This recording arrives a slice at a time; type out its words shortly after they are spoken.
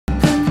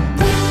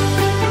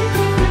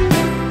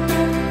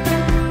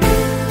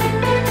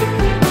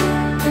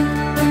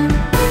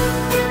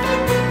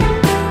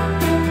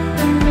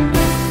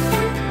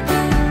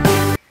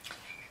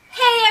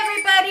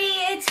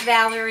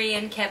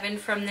Kevin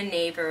from the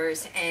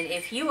Neighbors, and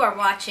if you are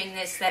watching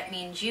this, that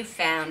means you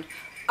found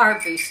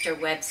our booster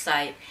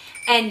website.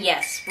 And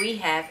yes, we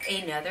have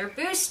another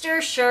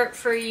booster shirt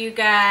for you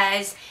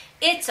guys.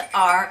 It's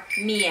our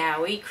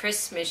Meowy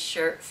Christmas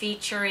shirt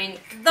featuring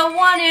the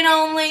one and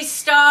only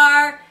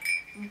star,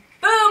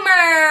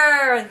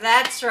 Boomer!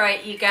 That's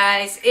right, you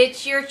guys.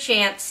 It's your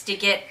chance to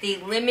get the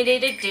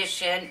limited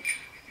edition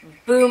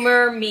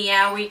Boomer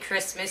Meowy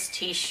Christmas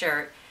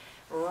t-shirt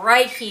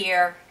right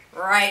here,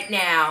 right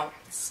now.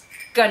 It's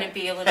going to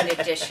be a limited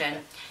edition.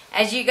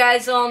 As you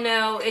guys all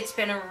know, it's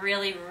been a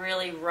really,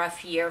 really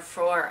rough year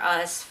for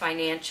us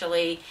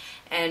financially,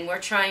 and we're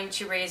trying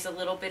to raise a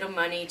little bit of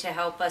money to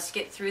help us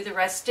get through the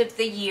rest of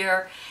the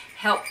year,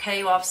 help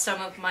pay off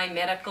some of my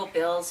medical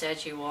bills.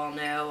 As you all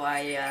know,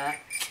 I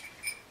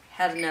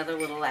had another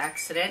little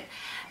accident,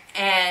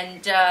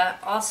 and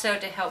also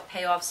to help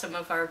pay off some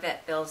of our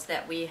vet bills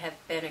that we have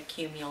been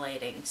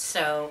accumulating.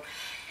 So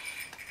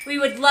we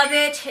would love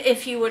it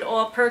if you would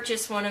all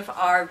purchase one of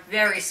our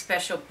very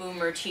special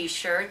Boomer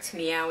t-shirts,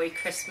 Meowy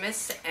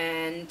Christmas,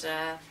 and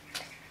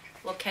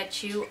we'll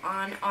catch you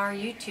on our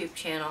YouTube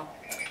channel.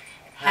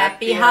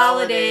 Happy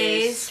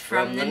holidays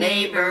from the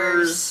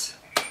Neighbors.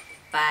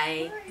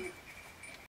 Bye.